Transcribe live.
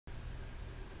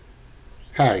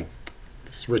Hi,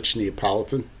 this is Rich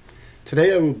Neapolitan.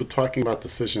 Today I will be talking about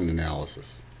decision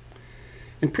analysis.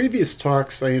 In previous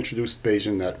talks, I introduced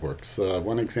Bayesian networks.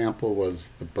 One example was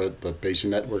the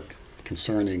Bayesian network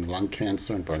concerning lung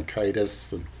cancer and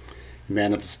bronchitis and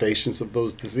manifestations of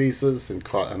those diseases and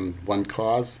one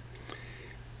cause.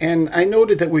 And I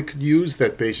noted that we could use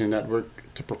that Bayesian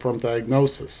network to perform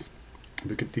diagnosis.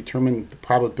 We could determine the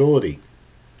probability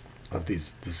of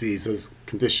these diseases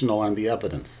conditional on the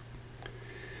evidence.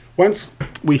 Once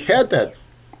we had that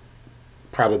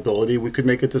probability, we could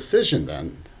make a decision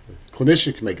then. The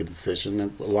clinician could make a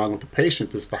decision along with the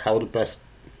patient as to how to best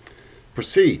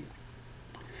proceed.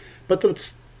 But the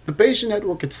Bayesian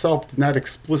network itself did not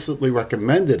explicitly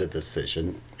recommend a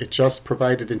decision. It just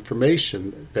provided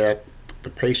information that the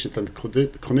patient and the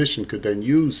clinician could then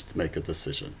use to make a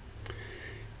decision.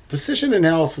 Decision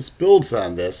analysis builds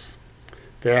on this,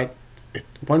 that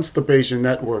once the Bayesian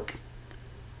network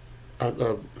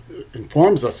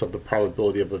informs us of the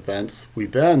probability of events,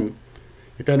 it then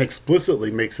explicitly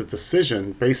makes a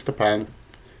decision based upon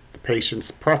the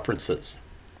patient's preferences.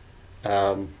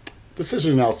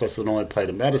 Decision analysis doesn't only apply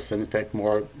to medicine. In fact,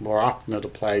 more often it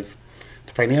applies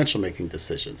to financial making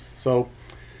decisions. So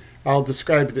I'll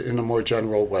describe it in a more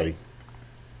general way.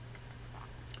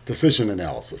 Decision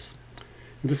analysis.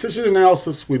 In decision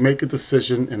analysis, we make a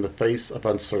decision in the face of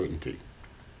uncertainty.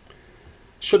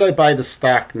 Should I buy the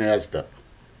stock NASDAQ?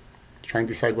 Trying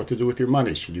to decide what to do with your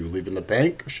money. Should you leave in the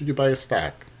bank or should you buy a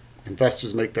stock?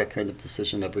 Investors make that kind of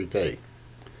decision every day.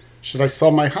 Should I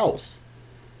sell my house?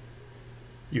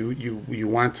 You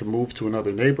want to move to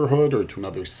another neighborhood or to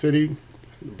another city,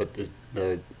 but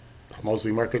the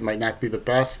housing market might not be the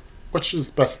best. Which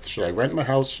is best? Should I rent my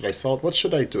house? Should I sell it? What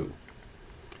should I do?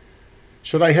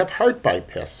 Should I have heart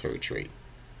bypass surgery?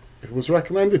 It was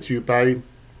recommended to you by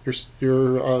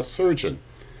your surgeon,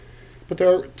 but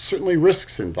there are certainly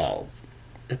risks involved.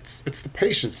 It's the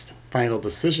patient's final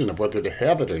decision of whether to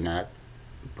have it or not.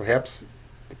 Perhaps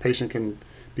the patient can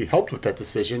be helped with that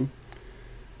decision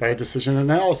by a decision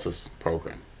analysis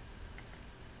program.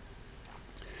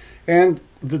 And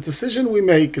the decision we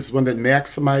make is one that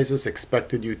maximizes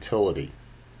expected utility.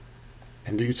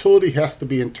 And the utility has to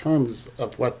be in terms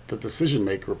of what the decision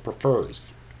maker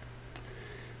prefers.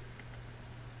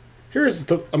 Here's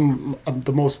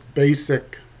the most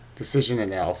basic decision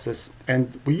analysis,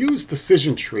 and we use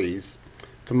decision trees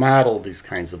to model these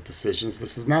kinds of decisions.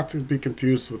 This is not to be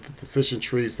confused with the decision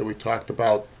trees that we talked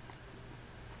about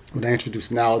when I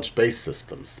introduced knowledge-based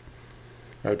systems.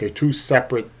 They're two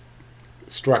separate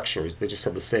structures. They just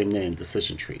have the same name,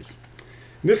 decision trees.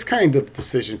 In this kind of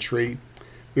decision tree,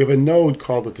 we have a node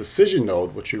called a decision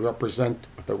node, which we represent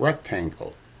with a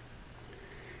rectangle.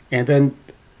 And then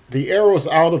the arrows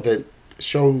out of it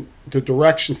show the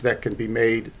directions that can be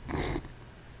made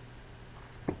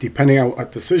depending on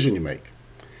what decision you make.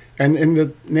 And in the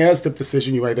NASDAQ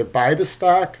decision, you either buy the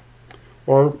stock,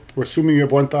 or we're assuming you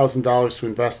have $1,000 to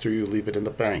invest, or you leave it in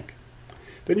the bank.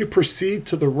 Then you proceed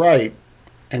to the right,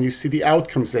 and you see the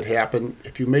outcomes that happen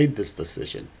if you made this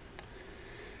decision.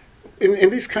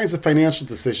 In these kinds of financial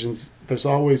decisions, there's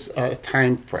always a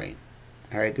time frame.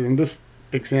 All right. In this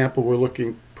example, we're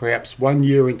looking perhaps 1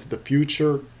 year into the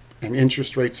future, and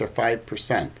interest rates are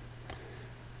 5%.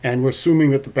 And we're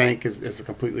assuming that the bank is a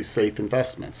completely safe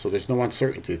investment, so there's no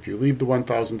uncertainty. If you leave the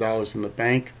 $1,000 in the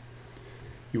bank,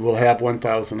 you will have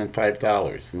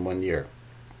 $1,005 in 1 year.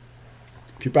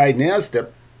 If you buy NASDAQ,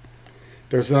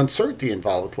 there's an uncertainty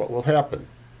involved with what will happen.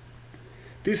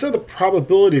 These are the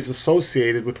probabilities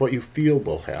associated with what you feel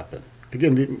will happen.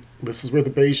 Again, this is where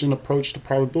the Bayesian approach to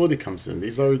probability comes in.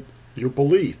 These are your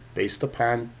belief based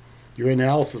upon your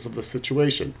analysis of the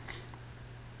situation.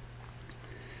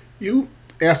 You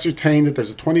ascertain that there's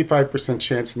a 25%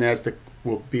 chance NASDAQ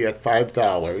will be at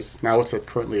 $5. Now it's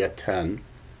currently at $10.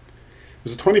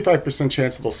 There's a 25%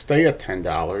 chance it'll stay at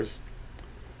 $10,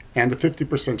 and a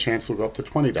 50% chance it'll go up to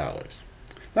 $20.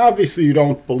 Now, obviously, you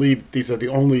don't believe these are the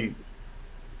only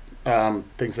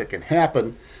things that can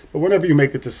happen, but whenever you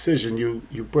make a decision,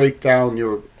 you break down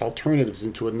your alternatives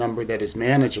into a number that is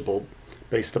manageable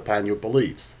based upon your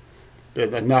beliefs.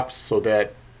 Enough so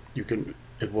that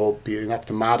it will be enough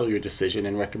to model your decision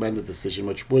and recommend a decision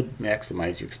which would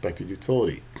maximize your expected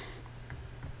utility.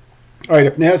 All right,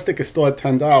 if NASDAQ is still at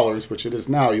 $10, which it is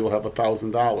now, you'll have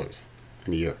 $1,000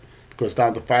 in a year. If it goes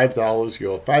down to $5,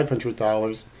 you'll have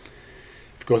 $500.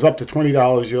 If it goes up to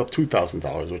 $20, you'll have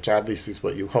 $2,000, which obviously is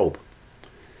what you hope.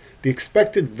 The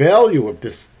expected value of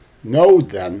this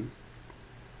node then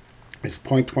is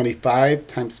 0.25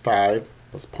 times 5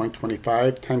 plus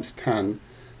 0.25 times 10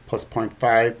 plus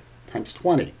 0.5 times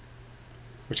 20.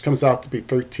 which comes out to be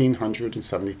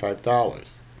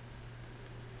 $1,375.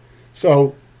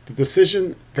 So the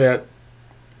decision that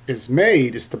is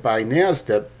made is to buy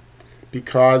NASDAQ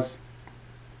because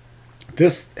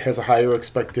this has a higher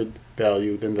expected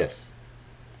value than this.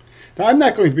 Now, I'm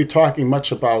not going to be talking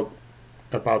much about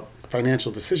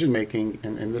financial decision making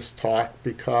in this talk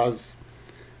because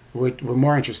we're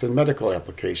more interested in medical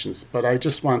applications, but I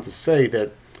just want to say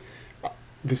that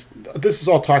this is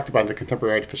all talked about in the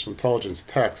Contemporary Artificial Intelligence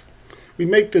text. We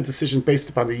make the decision based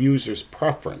upon the user's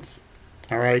preference,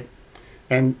 all right?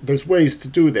 And there's ways to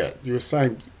do that. You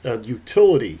assign a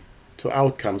utility to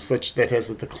outcomes such that has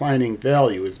a declining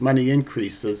value. As money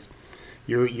increases,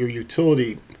 your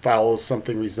utility follows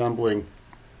something resembling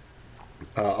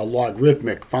a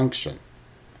logarithmic function.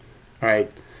 All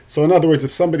right. So in other words,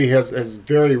 if somebody is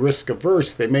very risk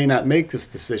averse, they may not make this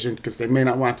decision because they may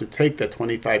not want to take that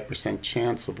 25%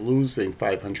 chance of losing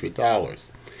 $500.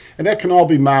 And that can all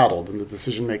be modeled in the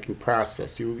decision-making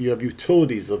process. You have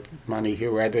utilities of money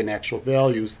here rather than actual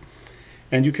values.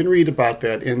 And you can read about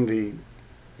that in the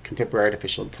Contemporary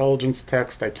Artificial Intelligence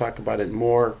text. I talk about it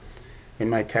more in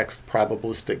my text,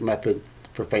 Probabilistic Method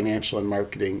for Financial and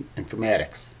Marketing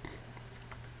Informatics.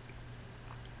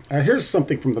 Here's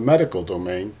something from the medical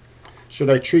domain. Should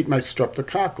I treat my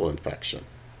streptococcal infection?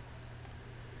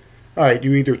 All right,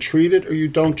 you either treat it or you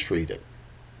don't treat it.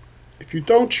 If you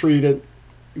don't treat it,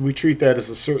 we treat that as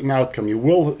a certain outcome. You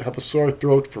will have a sore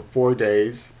throat for 4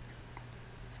 days,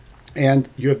 and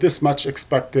you have this much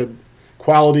expected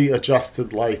quality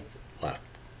adjusted life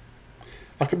left.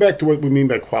 I'll come back to what we mean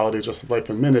by quality adjusted life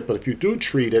in a minute, but if you do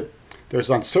treat it, there's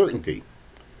uncertainty.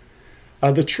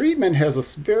 The treatment has a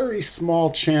very small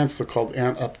chance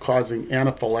of causing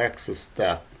anaphylaxis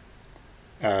death.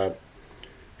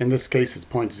 In this case, it's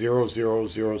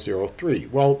 0.00003.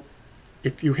 Well,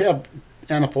 if you have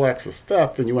anaphylaxis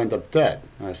death, then you end up dead.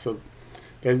 So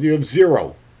you have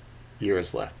 0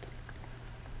 years left.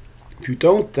 If you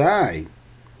don't die,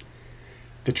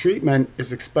 the treatment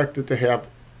is expected to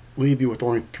leave you with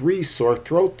only 3 sore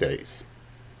throat days.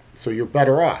 So you're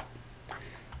better off.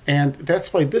 And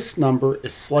that's why this number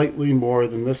is slightly more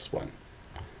than this one.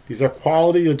 These are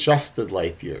quality adjusted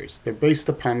life years. They're based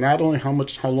upon not only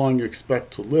how long you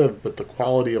expect to live, but the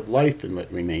quality of life in the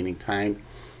remaining time.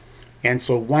 And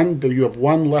so you have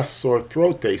 1 less sore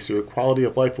throat day, so your quality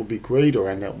of life will be greater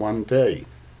on that 1 day.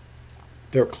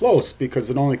 They're close because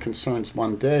it only concerns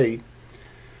 1 day.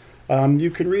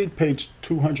 You can read page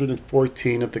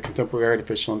 214 of the Contemporary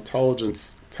Artificial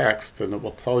Intelligence text, and it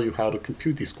will tell you how to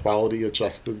compute these quality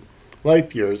adjusted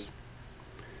life years.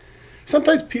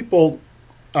 Sometimes people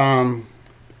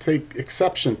take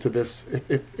exception to this.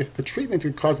 If the treatment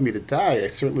would cause me to die, I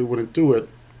certainly wouldn't do it.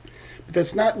 But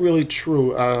that's not really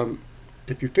true.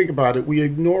 If you think about it, we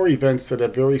ignore events that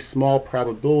have very small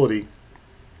probability,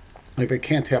 like they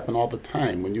can't happen all the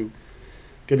time. When you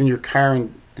get in your car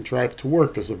and drive to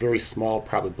work, there's a very small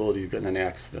probability of getting an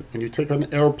accident. When you take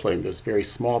an airplane, there's a very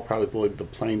small probability the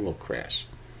plane will crash.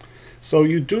 So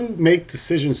you do make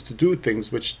decisions to do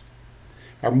things which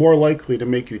are more likely to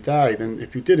make you die than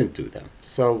if you didn't do them.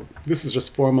 So this is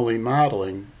just formally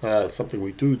modeling something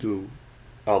we do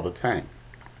all the time.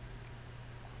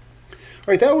 All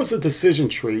right, that was a decision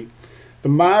tree. The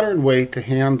modern way to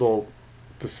handle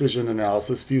decision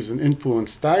analysis is to use an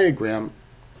influence diagram,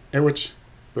 which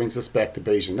brings us back to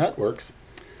Bayesian networks.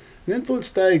 An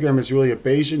influence diagram is really a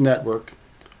Bayesian network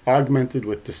augmented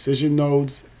with decision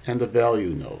nodes and a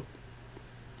value node.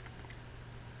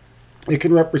 It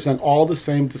can represent all the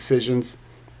same decisions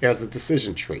as a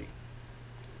decision tree.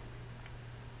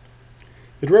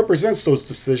 It represents those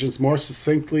decisions more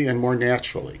succinctly and more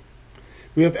naturally.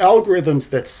 We have algorithms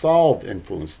that solve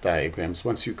influence diagrams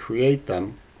once you create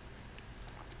them.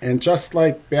 And just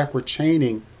like backward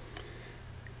chaining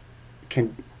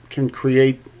can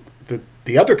create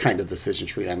the other kind of decision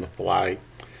tree on the fly,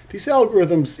 these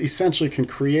algorithms essentially can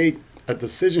create a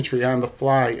decision tree on the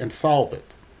fly and solve it.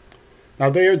 Now,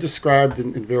 they are described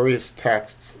in various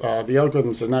texts. The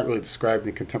algorithms are not really described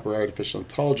in Contemporary Artificial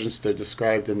Intelligence. They're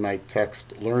described in my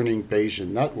text, Learning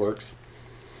Bayesian Networks,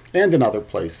 and in other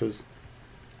places.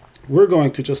 We're going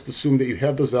to just assume that you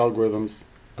have those algorithms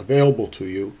available to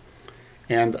you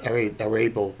and are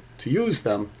able to use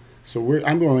them. So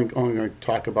I'm only going to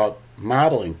talk about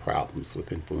modeling problems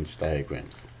with influence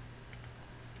diagrams.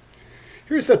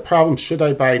 Here's that problem: should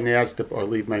I buy NASDAQ or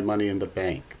leave my money in the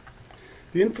bank?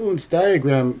 The influence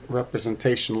diagram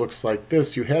representation looks like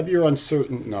this. You have your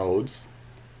uncertain nodes.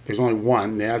 There's only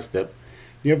one, NASDAQ.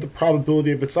 You have the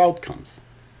probability of its outcomes.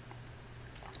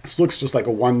 This looks just like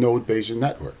a one-node Bayesian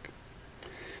network.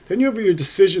 Then you have your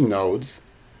decision nodes,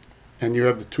 and you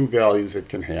have the two values it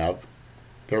can have.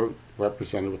 They're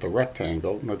represented with a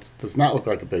rectangle. And that does not look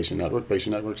like a Bayesian network.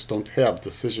 Bayesian networks don't have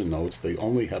decision nodes. They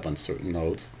only have uncertain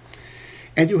nodes.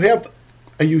 And you have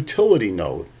a utility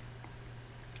node,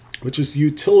 which is the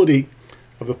utility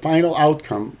of the final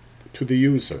outcome to the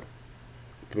user,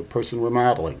 to the person we're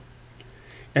modeling.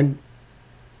 And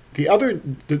the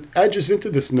edges into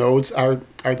this nodes are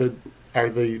the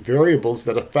variables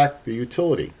that affect the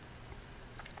utility.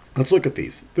 Let's look at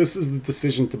these. This is the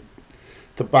decision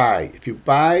to buy. If you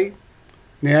buy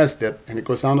NASDAQ and it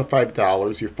goes down to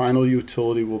 $5, your final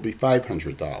utility will be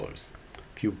 $500.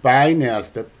 If you buy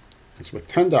NASDAQ, it's worth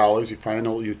 $10, your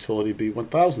final utility will be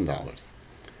 $1,000.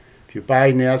 If you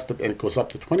buy NASDAQ and it goes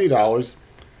up to $20,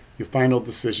 your final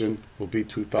decision will be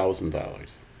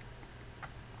 $2,000.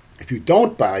 If you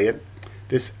don't buy it,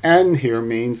 this N here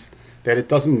means that it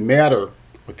doesn't matter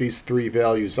what these three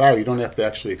values are. You don't have to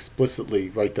actually explicitly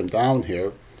write them down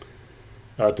here.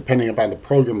 Depending upon the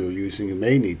program you're using, you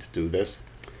may need to do this.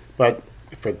 But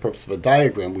for the purpose of a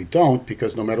diagram, we don't,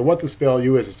 because no matter what this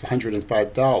value is, it's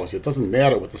 $105. It doesn't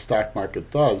matter what the stock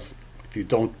market does if you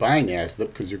don't buy NASDAQ,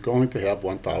 because you're going to have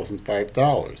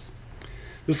 $1,005.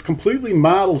 This completely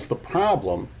models the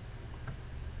problem.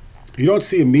 You don't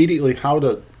see immediately how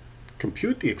to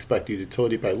compute the expected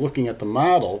utility by looking at the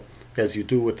model as you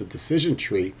do with the decision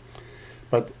tree,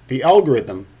 but the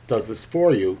algorithm does this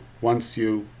for you once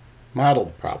you model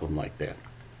the problem like that.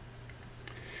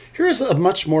 Here's a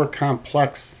much more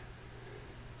complex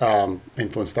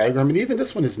influence diagram, and even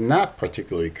this one is not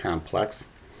particularly complex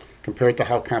compared to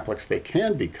how complex they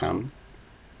can become.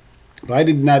 But I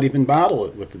did not even model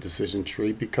it with the decision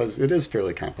tree because it is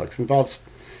fairly complex.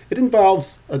 It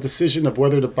involves a decision of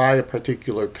whether to buy a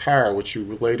particular car which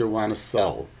you later want to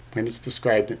sell, and it's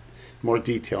described in more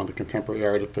detail in the Contemporary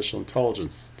Artificial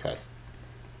Intelligence text.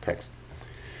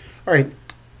 All right,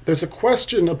 there's a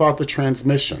question about the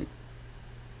transmission.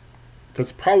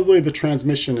 Because probably the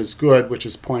transmission is good, which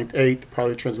is 0.8.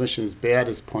 Probably the transmission is bad,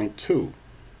 is 0.2.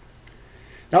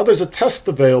 Now there's a test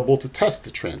available to test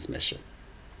the transmission.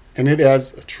 And it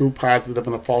has a true positive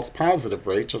and a false positive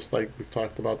rate, just like we've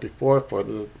talked about before for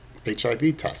the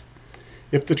HIV test.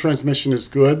 If the transmission is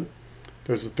good,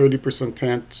 there's a 30%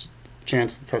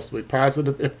 chance the test will be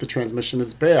positive. If the transmission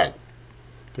is bad,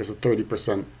 there's a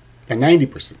 30% and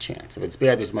 90% chance. If it's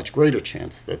bad, there's a much greater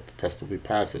chance that the test will be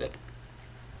positive.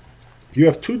 You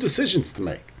have two decisions to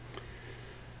make.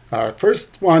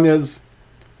 First one is,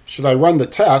 should I run the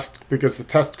test because the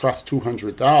test costs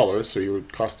 $200, so it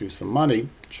would cost you some money?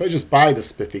 Should I just buy the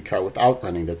spiffy car without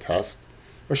running the test,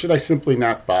 or should I simply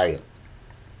not buy it?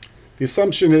 The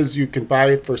assumption is you can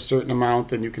buy it for a certain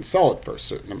amount and you can sell it for a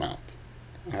certain amount.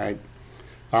 All right.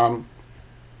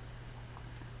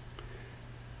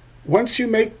 Once you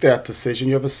make that decision,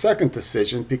 you have a second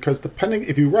decision, because depending,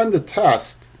 if you run the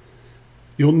test,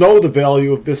 you'll know the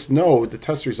value of this node, the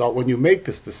test result, when you make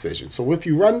this decision. So if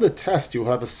you run the test, you'll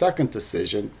have a second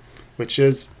decision, which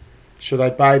is, should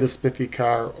I buy the spiffy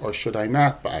car or should I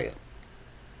not buy it?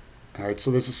 All right,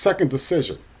 so there's a second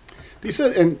decision.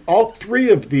 And all three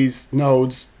of these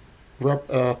nodes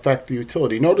affect the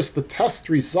utility. Notice the test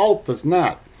result does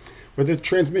not. Whether the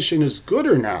transmission is good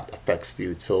or not affects the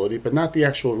utility, but not the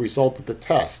actual result of the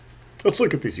test. Let's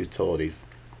look at these utilities.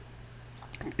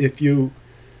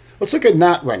 Let's look at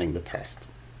not running the test.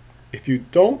 If you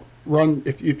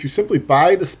simply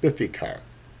buy the spiffy car,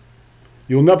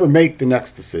 you'll never make the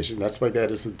next decision. That's why that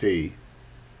is a D.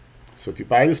 So if you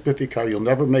buy the spiffy car, you'll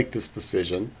never make this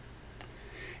decision.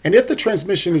 And if the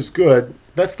transmission is good,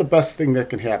 that's the best thing that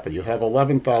can happen. You'll have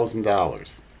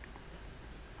 $11,000.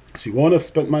 So you won't have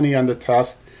spent money on the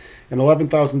test, and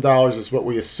 $11,000 is what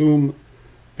we assume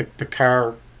the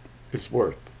car is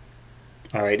worth.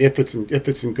 All right, if it's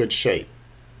in good shape.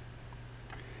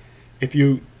 If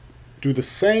you do the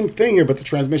same thing here, but the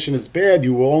transmission is bad,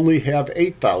 you will only have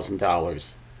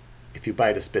 $8,000 if you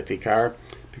buy the spiffy car,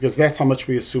 because that's how much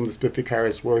we assume the spiffy car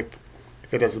is worth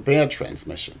if it has a bad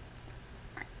transmission.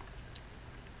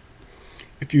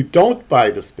 If you don't buy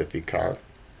the spiffy car,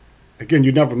 again,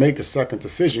 you never make the second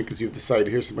decision because you've decided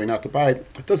here simply not to buy it.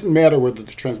 It doesn't matter whether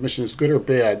the transmission is good or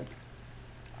bad,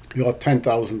 you'll have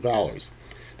 $10,000.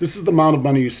 This is the amount of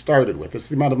money you started with. This is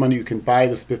the amount of money you can buy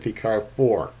the spiffy car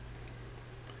for.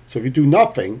 So if you do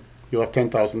nothing, you'll have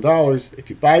 $10,000. If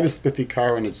you buy the spiffy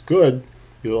car and it's good,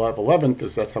 you'll have 11,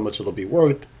 because that's how much it'll be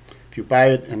worth. If you buy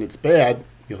it and it's bad,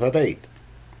 you'll have 8.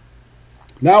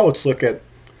 Now let's look at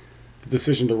the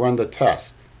decision to run the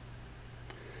test.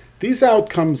 These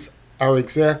outcomes are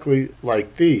exactly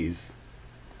like these,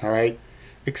 all right,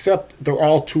 except they're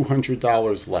all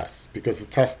 $200 less because the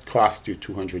test cost you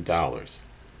 $200.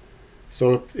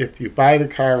 So if you buy the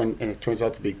car and it turns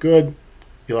out to be good,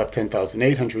 you'll have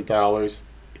 $10,800.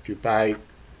 If you buy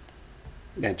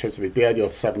and it turns out to be bad, you'll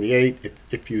have 78.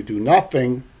 If you do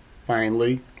nothing,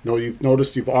 finally, you've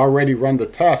noticed you've already run the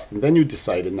test and then you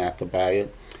decided not to buy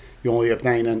it, you only have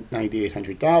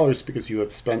 $9,800 because you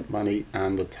have spent money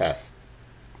on the test.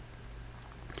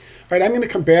 All right, I'm going to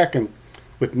come back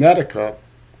with Netica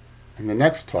in the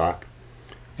next talk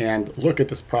and look at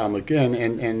this problem again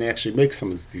and actually make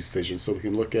some of these decisions so we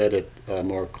can look at it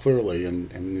more clearly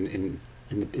and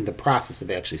in the process of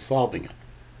actually solving it.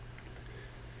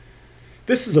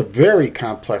 This is a very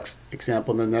complex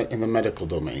example in the medical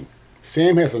domain.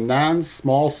 Sam has a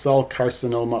non-small cell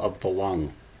carcinoma of the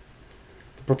lung.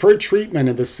 The preferred treatment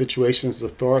in this situation is a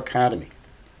thoracotomy.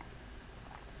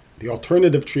 The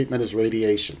alternative treatment is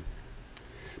radiation.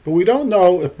 But we don't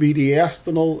know if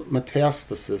mediastinal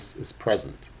metastasis is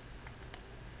present.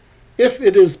 If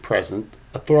it is present,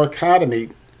 a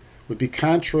thoracotomy would be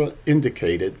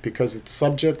contraindicated because it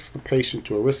subjects the patient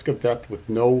to a risk of death with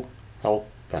no health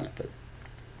benefit.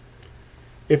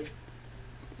 If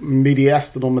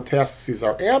mediastinal metastases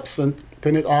are absent,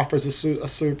 then it offers a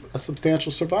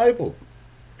substantial survival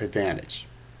advantage,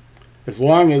 as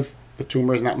long as the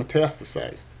tumor is not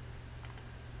metastasized.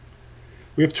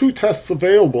 We have two tests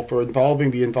available for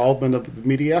the involvement of the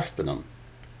mediastinum.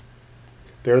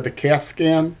 They're the CAT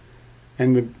scan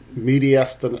and the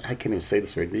I can't even say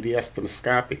this word,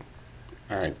 mediastinoscopy.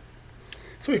 All right.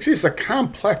 So you see it's a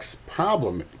complex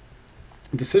problem,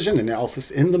 decision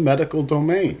analysis in the medical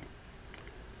domain.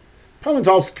 The problem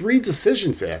involves three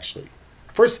decisions, actually.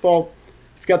 First of all,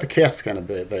 you've got the CAT scan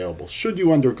available. Should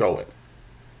you undergo it?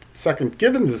 Second,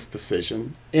 given this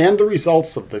decision and the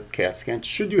results of the CAT scan,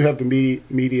 should you have the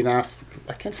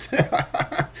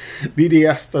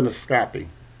mediastinoscopy?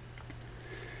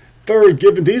 Third,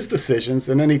 given these decisions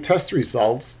and any test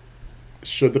results,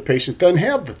 should the patient then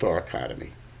have the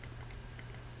thoracotomy?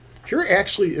 Here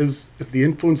actually is the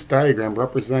influence diagram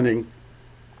representing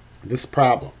this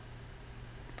problem.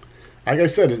 Like I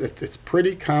said, it's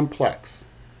pretty complex.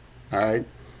 All right,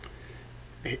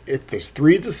 there's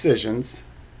three decisions.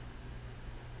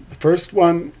 The first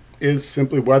one is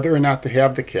simply whether or not to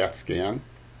have the CAT scan.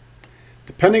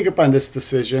 Depending upon this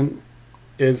decision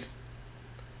is,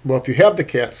 well, if you have the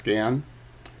CAT scan,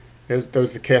 there's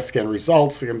the CAT scan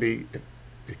results. It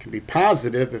can be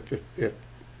positive if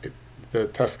the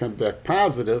test comes back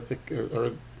positive,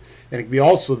 and it can be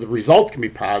also the result can be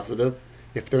positive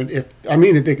they can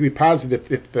be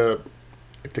positive if the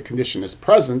condition is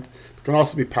present. It can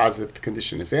also be positive if the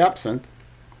condition is absent.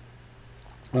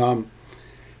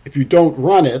 If you don't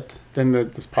run it, then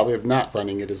this probably of not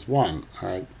running it is 1. All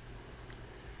right.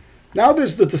 Now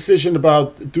there's the decision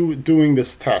about doing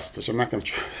this test, which I'm not going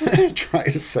to try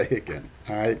to say again.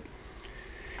 All right.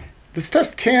 This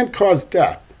test can cause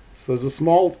death, so there's a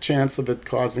small chance of it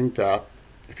causing death.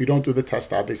 If you don't do the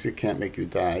test, obviously it can't make you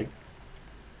die.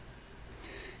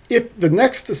 If the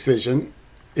next decision,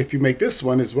 if you make this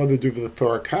one, is whether to do the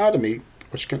thoracotomy,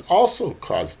 which can also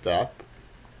cause death,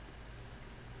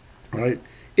 right?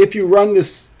 If you run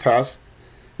this test,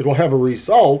 it will have a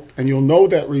result, and you'll know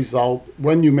that result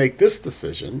when you make this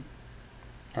decision,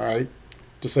 all right?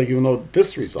 Just like you'll know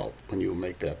this result when you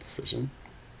make that decision,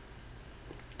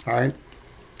 all right?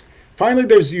 Finally,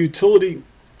 there's the utility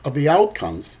of the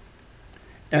outcomes,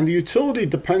 and the utility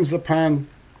depends upon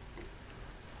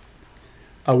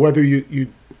whether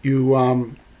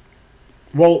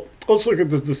well, let's look at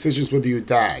the decisions whether you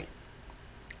die,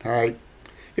 all right?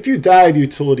 If you die, the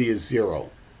utility is 0.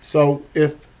 So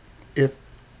if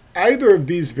either of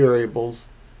these variables,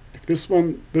 if this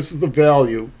is the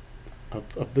value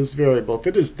of this variable, if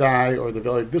it is die or the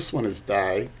value of this one is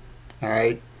die, all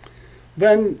right,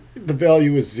 then the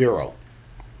value is 0.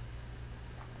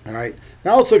 All right.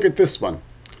 Now let's look at this one.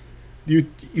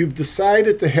 You've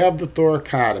decided to have the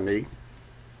thoracotomy,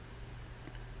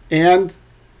 and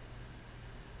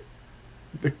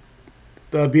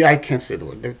I can't say the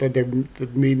word. The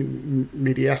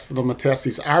mediastinal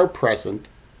metastases are present.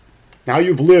 Now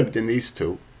you've lived in these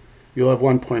two. You'll have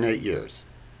 1.8 years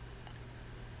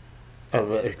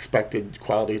of expected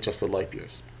quality adjusted life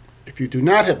years. If you do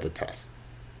not have the test,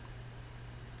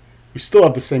 you still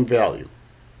have the same value.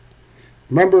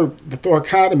 Remember, the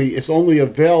thoracotomy is only a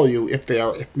value if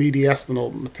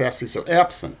mediastinal metastases are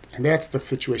absent, and that's the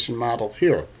situation modeled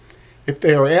here. If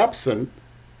they are absent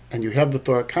and you have the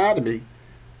thoracotomy,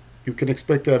 you can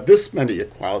expect to have this many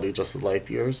quality adjusted life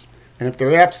years, and if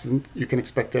they're absent, you can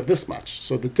expect to have this much.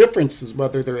 So the difference is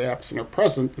whether they're absent or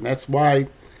present, and that's why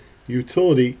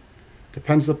utility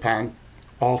depends upon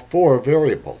all 4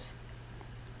 variables.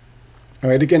 All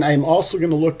right, again, I'm also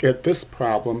going to look at this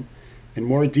problem in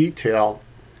more detail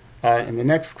in the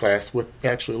next class with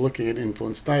actually looking at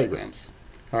influence diagrams.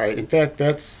 All right, in fact,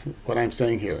 that's what I'm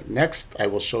saying here. Next, I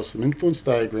will show some influence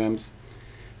diagrams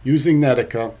using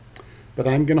Netica, but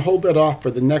I'm going to hold that off for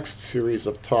the next series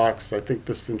of talks. I think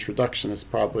this introduction is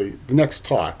probably the next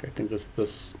talk. I think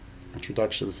this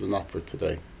introduction is enough for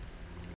today.